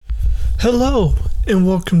Hello, and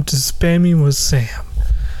welcome to Spamming with Sam.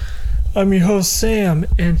 I'm your host, Sam,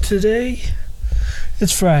 and today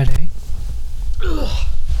it's Friday.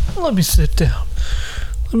 Let me sit down.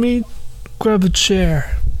 Let me grab a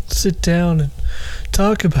chair, sit down, and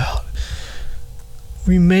talk about it.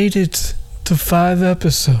 We made it to 5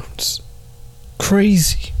 episodes.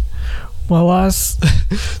 Crazy. The last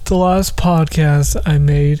podcast I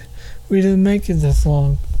made, we didn't make it this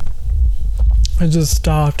long. I just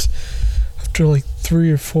stopped after like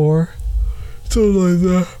 3 or 4. Something like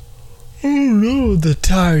that. Oh no, the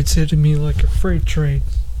tired's hitting me like a freight train.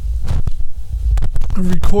 I'm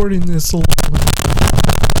recording this a little later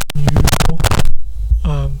than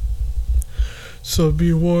usual. So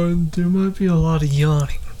be warned, there might be a lot of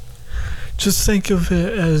yawning. Just think of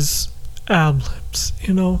it as ad-libs,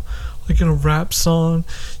 like in a rap song.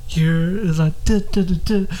 It's like da, da, da,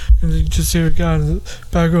 da, and you just hear a guy in the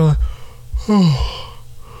background like, oh,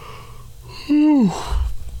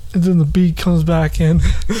 oh, and then the beat comes back in.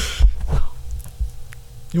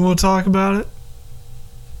 You want to talk about it?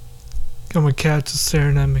 Got my cat just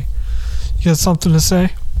staring at me. You got something to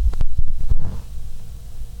say?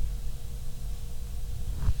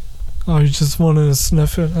 Oh, you just wanted to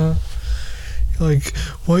sniff it, huh? You're like,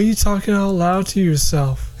 why are you talking out loud to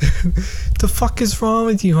yourself? The fuck is wrong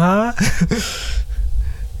with you, huh?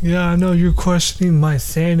 Yeah, I know you're questioning my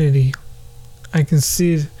sanity. I can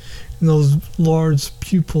see it in those large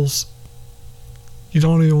pupils. You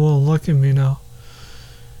don't even want to look at me now.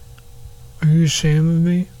 Are you ashamed of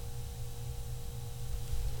me?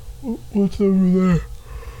 What's over there?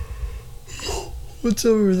 What's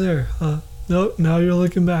over there, huh? Nope, now you're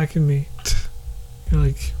looking back at me. You're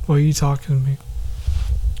like, why are you talking to me?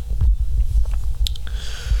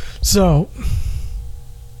 So,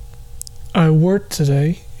 I worked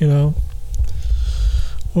today, one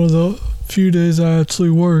of the few days I actually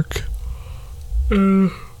work.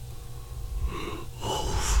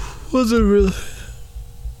 Wasn't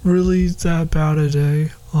really that bad a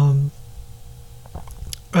day.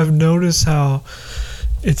 I've noticed how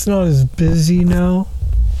it's not as busy now.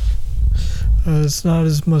 It's not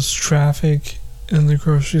as much traffic in the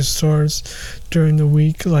grocery stores during the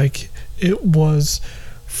week like it was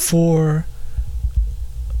for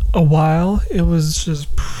a while. It was just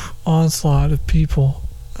onslaught of people.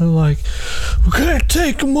 And like, we can't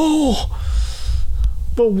take them all,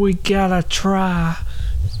 but we gotta try.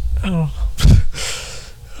 I don't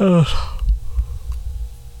know.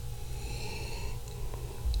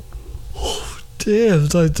 Damn,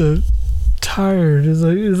 it's like tired. It's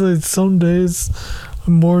like some days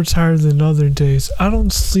I'm more tired than other days. I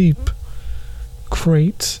don't sleep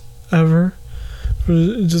great ever, but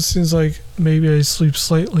it just seems like maybe I sleep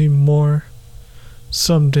slightly more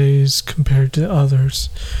some days compared to others,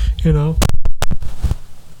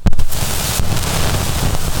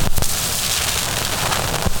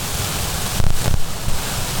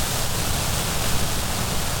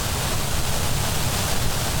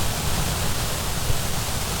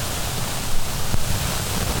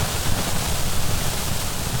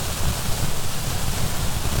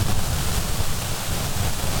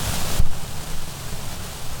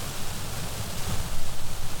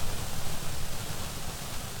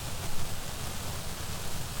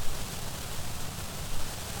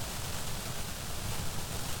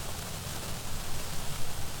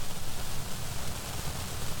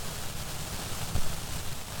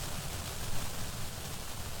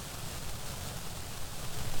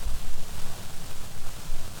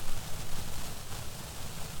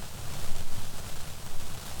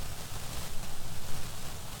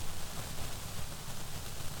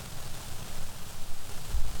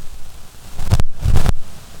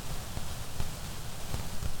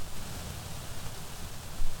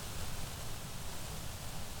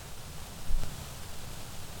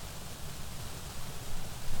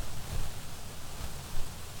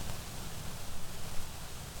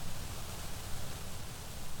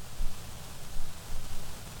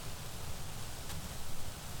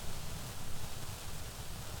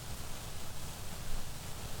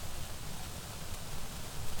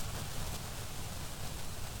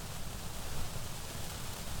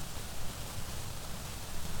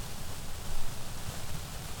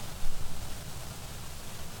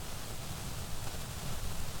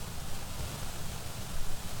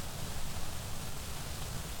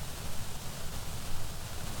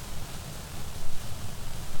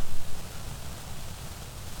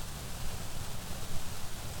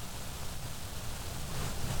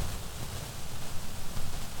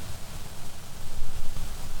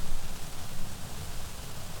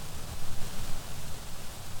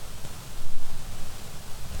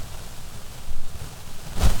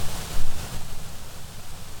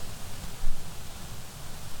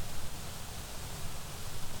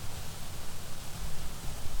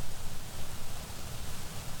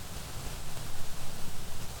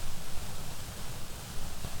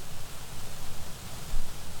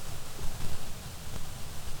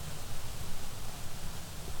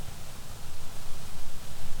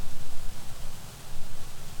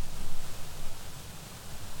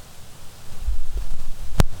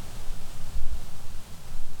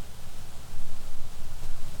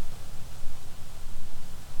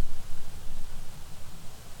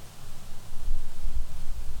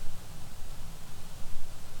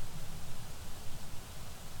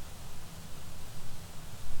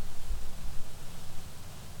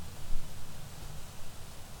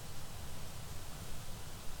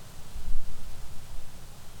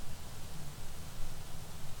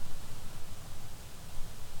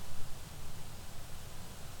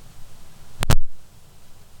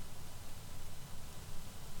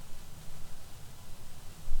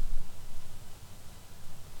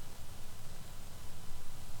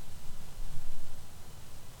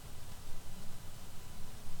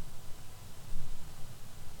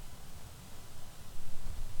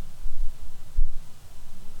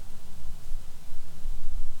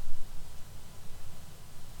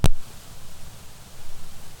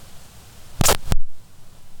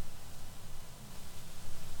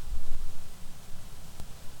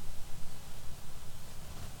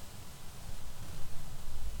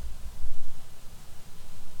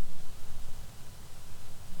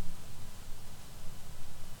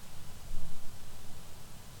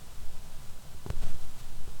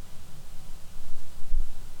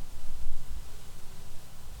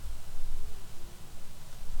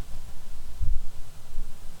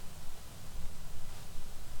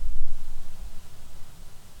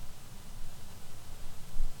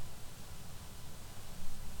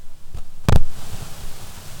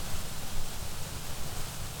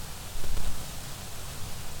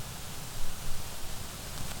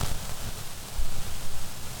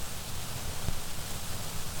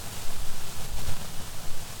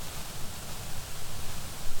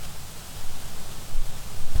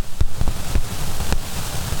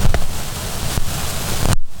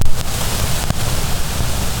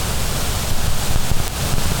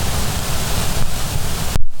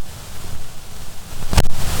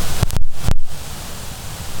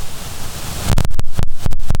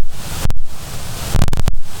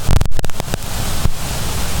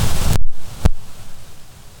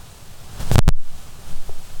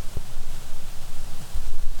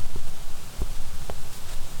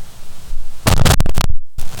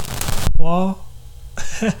 wall.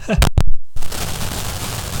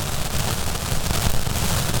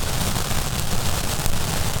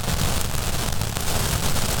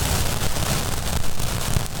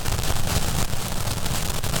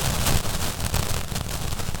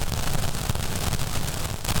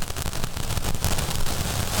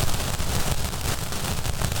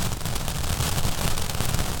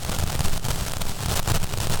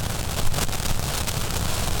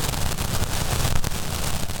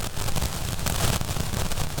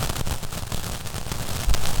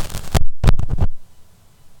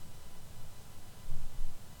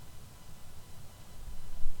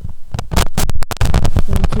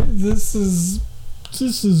 Okay, this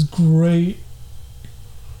is great.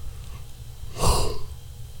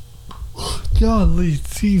 Golly,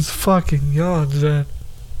 these fucking yawns, man.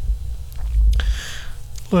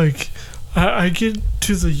 Like, I get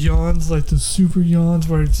to the yawns, like the super yawns,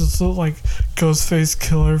 where it's just look like Ghostface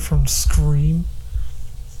Killer from Scream.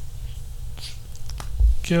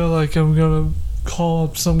 Get like I'm gonna call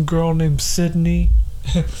up some girl named Sydney.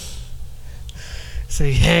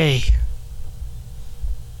 Say, hey,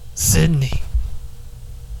 Sydney,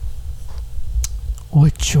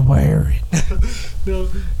 what you wearing? No,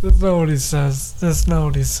 that's not what he says. That's not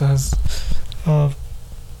what he says.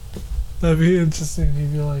 That'd be interesting.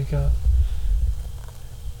 He'd be like, I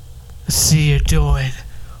see you doing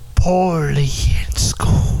poorly in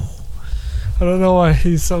school. I don't know why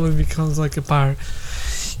he suddenly becomes like a pirate.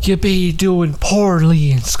 You be doing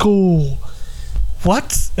poorly in school.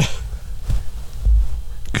 What?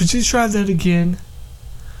 Could you try that again?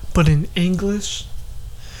 But in English?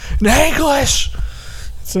 In English!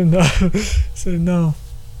 So no. So no.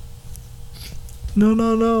 No,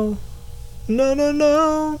 no, no. No, no,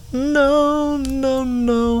 no. No, no,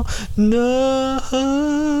 no. No.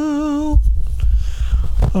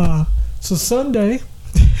 So Sunday.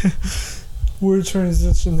 Weird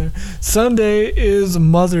transition there. Sunday is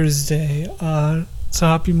Mother's Day. So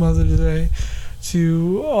happy Mother's Day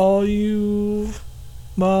to all you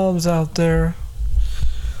moms out there.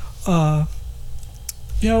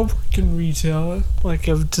 Yeah, I work in retail, like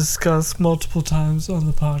I've discussed multiple times on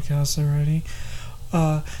the podcast already.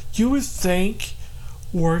 You would think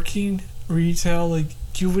working retail, like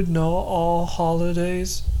you would know all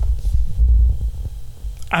holidays.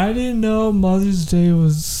 I didn't know Mother's Day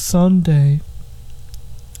was Sunday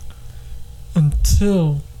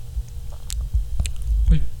until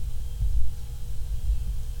like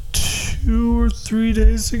 2 or 3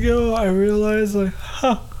 days ago. I realized, like,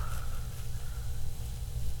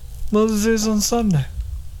 Mother's Day's on Sunday.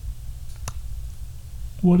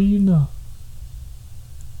 What do you know?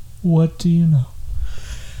 What do you know?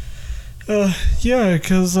 Yeah,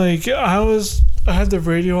 cause like I had the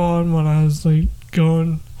radio on when I was like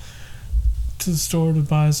going to the store to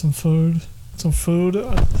buy some food.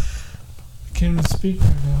 I can't even speak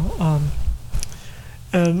right now.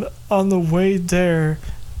 And on the way there,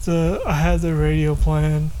 I had the radio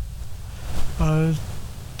playing,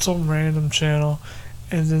 some random channel.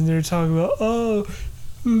 And then they're talking about,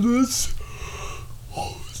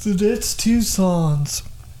 the next 2 songs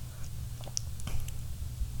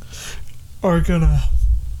are gonna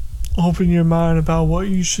open your mind about what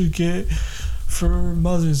you should get for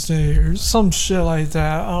Mother's Day or some shit like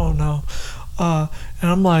that. I don't know. And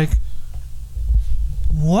I'm like,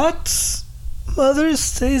 what?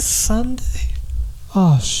 Mother's Day Sunday?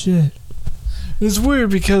 Oh shit. It's weird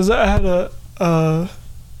because I had a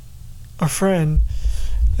friend.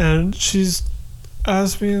 And she's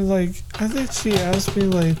asked me, like, I think she asked me,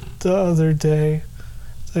 like, the other day,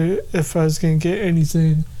 like, if I was going to get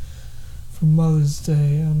anything for Mother's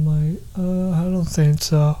Day. I'm like, I don't think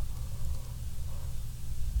so.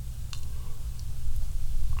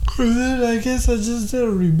 And then I guess I just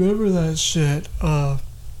didn't remember that shit. I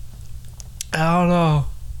don't know.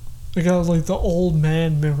 I got, like, the old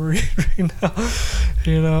man memory right now.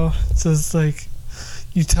 You know? It's just, like,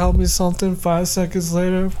 you tell me something 5 seconds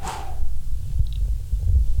later,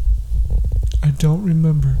 I don't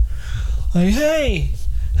remember. Like, hey,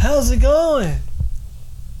 how's it going?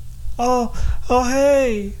 Oh,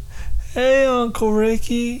 hey, Uncle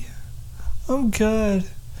Ricky. I'm good.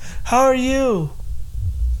 How are you?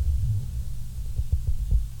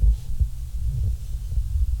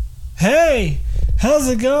 Hey, how's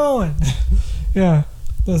it going? Yeah,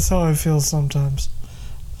 that's how I feel sometimes.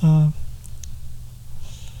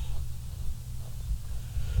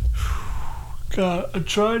 God, I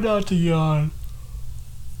try not to yawn.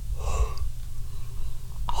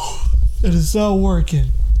 And it's not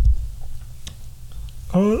working.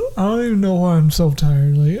 I don't even know why I'm so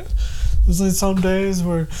tired. Like, there's like some days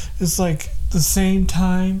where it's like the same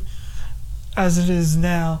time as it is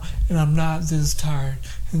now, and I'm not this tired.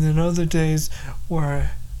 And then other days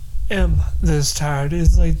where I am this tired.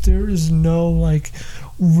 It's like there is no like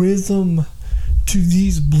rhythm to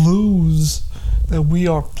these blues that we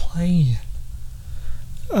are playing.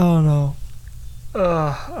 I don't know.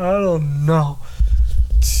 I don't know.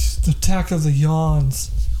 The Attack of the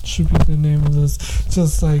Yawns should be the name of this.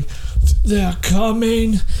 Just like, they're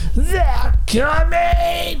coming! They're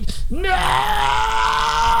coming!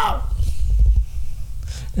 No!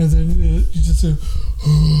 And then you just say,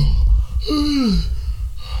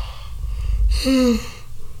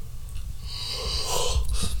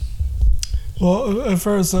 well, at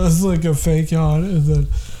first I was like a fake yawn and then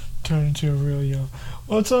turned into a real yawn.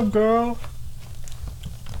 What's up, girl?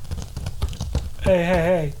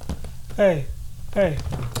 Hey.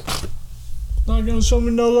 Not gonna show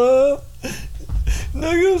me no love?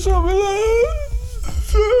 Not gonna show me love?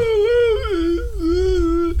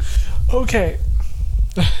 Okay.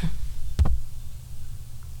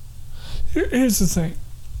 Here's the thing.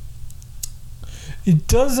 It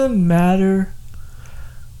doesn't matter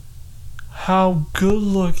how good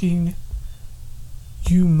looking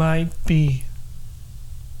you might be,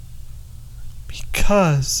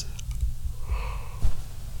 because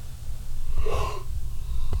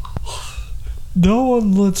no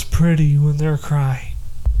one looks pretty when they're crying.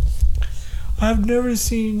 I've never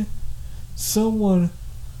seen someone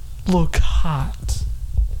look hot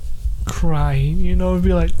crying. You know, it'd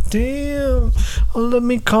be like, damn, let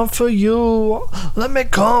me comfort you. Let me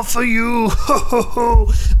comfort you.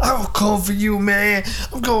 I'll comfort you, man.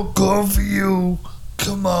 I'm gonna comfort you.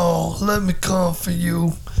 Come on, let me comfort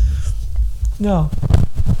you. No.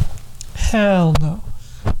 Hell no.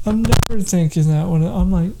 I'm never thinking that when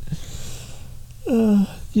I'm like,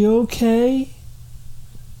 you okay?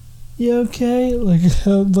 You okay? Like a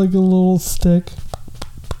little stick.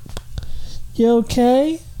 You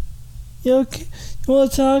okay? You okay? You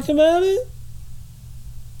want to talk about it?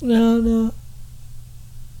 No.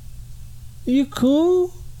 You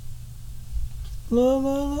cool?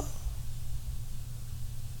 No.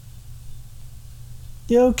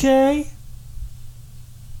 You okay?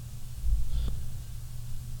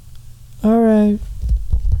 Alright.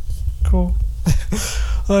 Cool.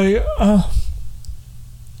 Like,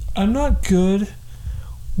 I'm not good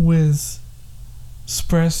with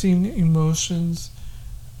expressing emotions,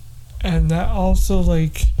 and that also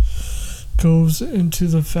like goes into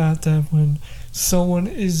the fact that when someone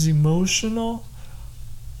is emotional,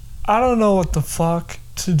 I don't know what the fuck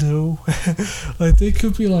to do. Like, they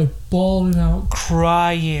could be like bawling out,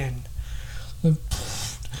 crying, like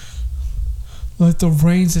the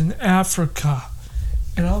rains in Africa,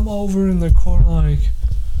 and I'm over in the corner like,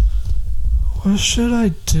 what should I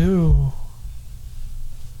do?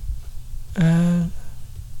 And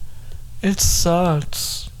it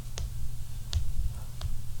sucks.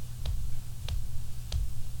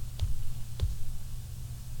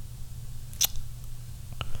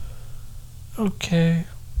 Okay.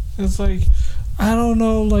 It's like, I don't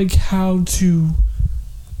know like how to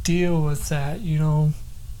deal with that, you know.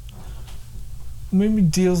 Maybe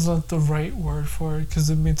deal's not the right word for it,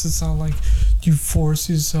 because it makes it sound like you force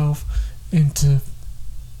yourself into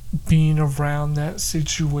being around that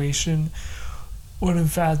situation, when in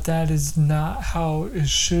fact that is not how it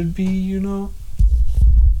should be, you know.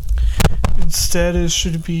 Instead, it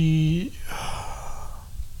should be,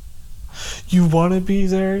 you want to be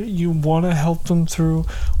there, you want to help them through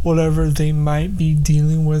whatever they might be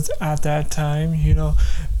dealing with at that time, you know.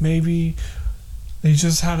 Maybe they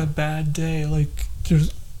just had a bad day, like they're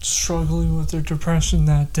struggling with their depression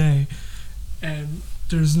that day, and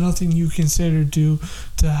there's nothing you can say or do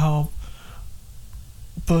to help.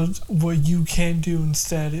 But what you can do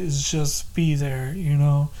instead is just be there, you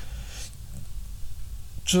know.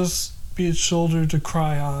 Just be a shoulder to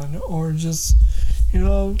cry on, or just, you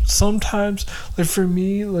know, sometimes, like for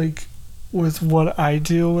me, like with what I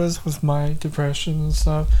deal with my depression and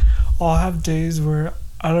stuff, I'll have days where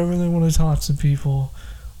I don't really want to talk to people,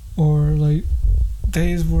 or like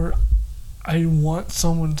days where I want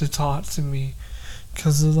someone to talk to me,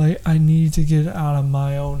 because like I need to get out of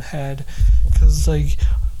my own head, because like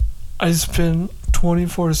I spend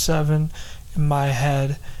 24/7 in my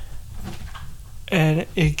head, and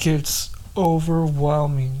it gets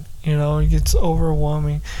overwhelming, you know. It gets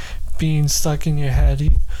overwhelming being stuck in your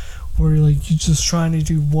head, where like you're just trying to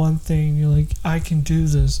do one thing, you're like, I can do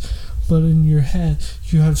this, but in your head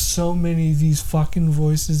you have so many of these fucking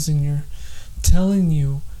voices in your telling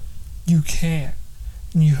you you can't,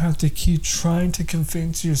 and you have to keep trying to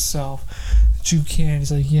convince yourself that you can.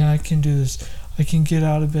 It's like, yeah, I can do this, I can get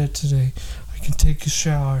out of bed today, I can take a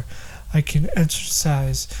shower, I can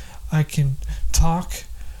exercise, I can talk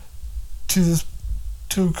to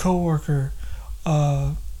a coworker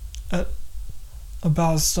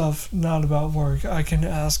about stuff not about work. I can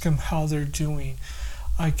ask them how they're doing.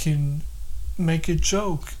 I can make a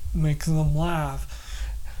joke, make them laugh.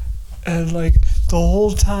 And like the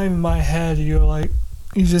whole time in my head you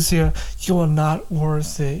just hear, you are not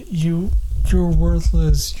worth it. You're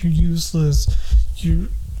worthless, you're useless, you're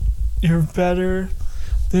better.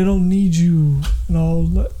 They don't need you. And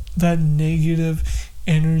all that negative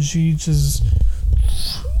energy just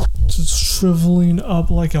shriveling up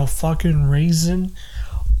like a fucking raisin.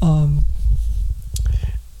 And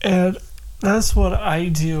that's what I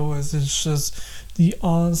deal with. It's just the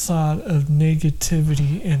onslaught of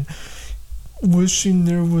negativity and wishing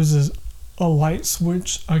there was a light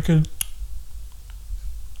switch I could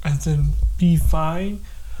and then be fine.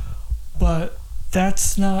 But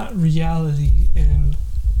that's not reality. And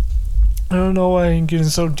I don't know why I'm getting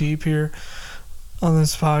so deep here on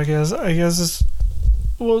this podcast. I guess this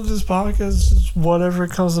podcast is whatever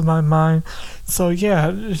comes to my mind. So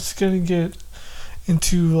yeah, it's gonna get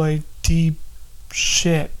into like deep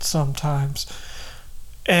shit sometimes.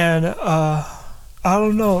 And I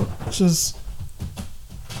don't know, it's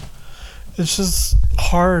just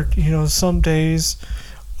hard, some days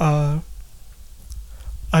I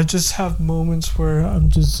just have moments where I'm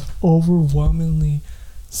just overwhelmingly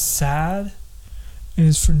sad, and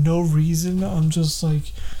it's for no reason. I'm just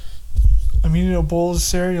like, I'm eating a bowl of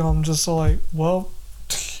cereal, I'm just like, well,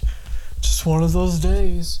 just one of those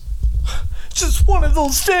days. Just one of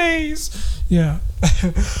those days. Yeah.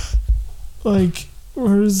 Like,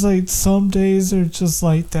 whereas like some days are just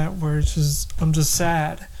like that, where it's just, I'm just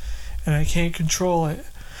sad and I can't control it.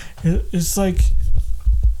 It's like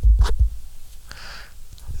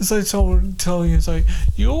someone telling you, it's like,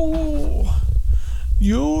 you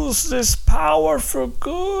use this power for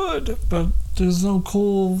good, but there's no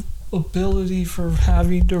cool ability for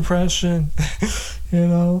having depression.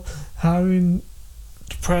 Having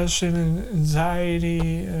depression and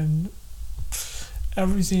anxiety and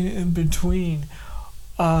everything in between.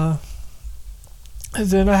 And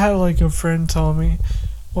then I had like a friend tell me,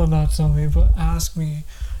 well, not tell me, but ask me,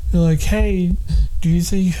 they're like, hey, do you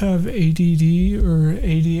think you have ADD or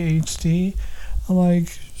ADHD? I'm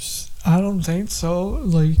like, I don't think so.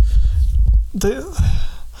 Like,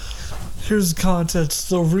 here's the context.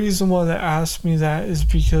 The reason why they asked me that is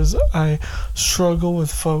because I struggle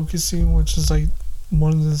with focusing, which is like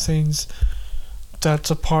one of the things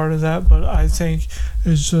that's a part of that, but I think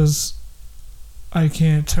it's just I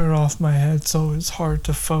can't turn off my head, so it's hard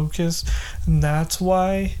to focus, and that's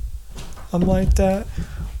why I'm like that.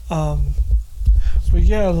 But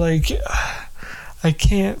yeah, like, I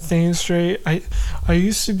can't think straight. I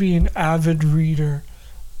used to be an avid reader.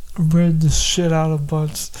 I read the shit out of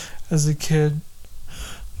books as a kid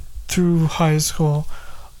through high school.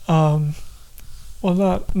 Well,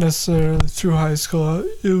 not necessarily through high school.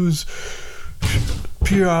 It was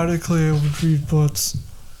periodically I would read books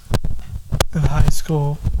in high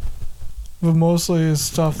school, but mostly it's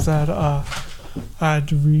stuff that I had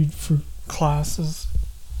to read for classes.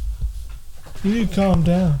 You need to calm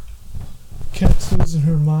down. Cat's losing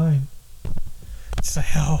her mind. It's like,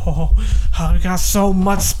 oh, I got so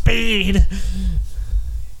much speed.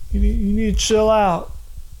 You need to chill out.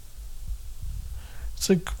 It's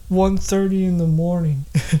like 1:30 in the morning.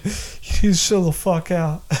 You need to chill the fuck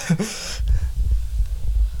out.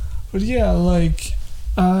 But yeah, like,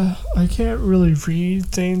 I can't really read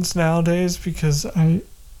things nowadays because I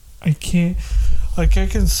can't, like, I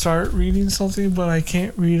can start reading something, but I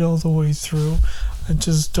can't read all the way through. I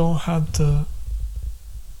just don't have the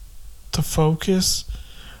focus.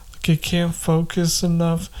 Like, I can't focus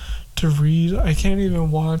enough to read. I can't even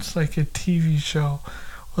watch like a TV show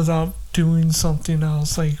without doing something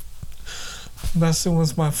else, like messing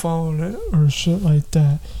with my phone or shit like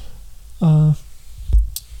that.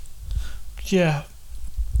 Yeah,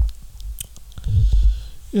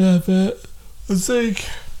 but I think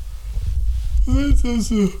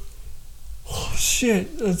that's I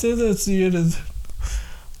think that's the end of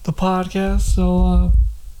the podcast. So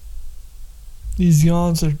these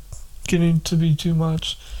yawns are getting to be too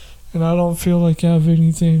much, and I don't feel like I have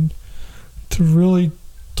anything to really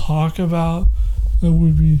talk about that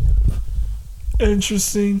would be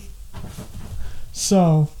interesting.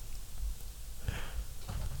 So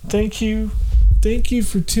thank you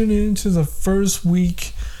for tuning into the first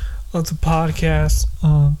week of the podcast.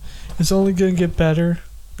 It's only gonna get better.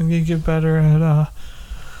 I'm gonna get better at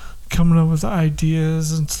coming up with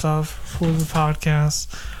ideas and stuff for the podcast.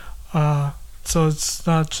 So it's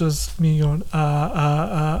not just me going,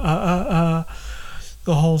 the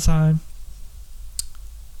whole time.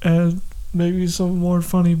 And maybe some more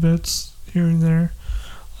funny bits here and there,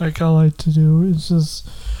 like I like to do. It's just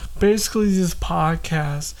basically this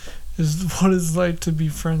podcast is what it's like to be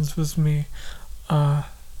friends with me.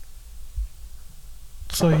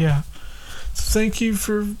 So yeah. So thank you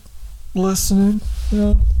for listening.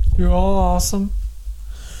 You're all awesome.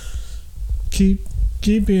 Keep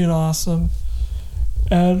being awesome.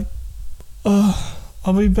 And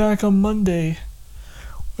I'll be back on Monday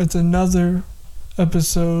with another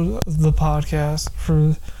episode of the podcast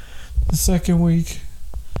for the second week.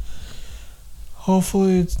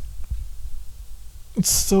 Hopefully it's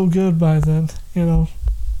still good by then, I'll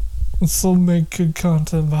still make good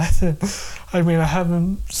content by then. I mean, I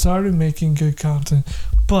haven't started making good content,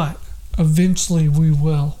 but eventually we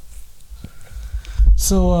will.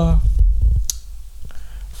 So,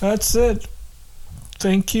 that's it.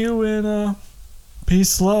 Thank you, and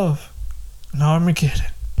peace, love, and Armageddon.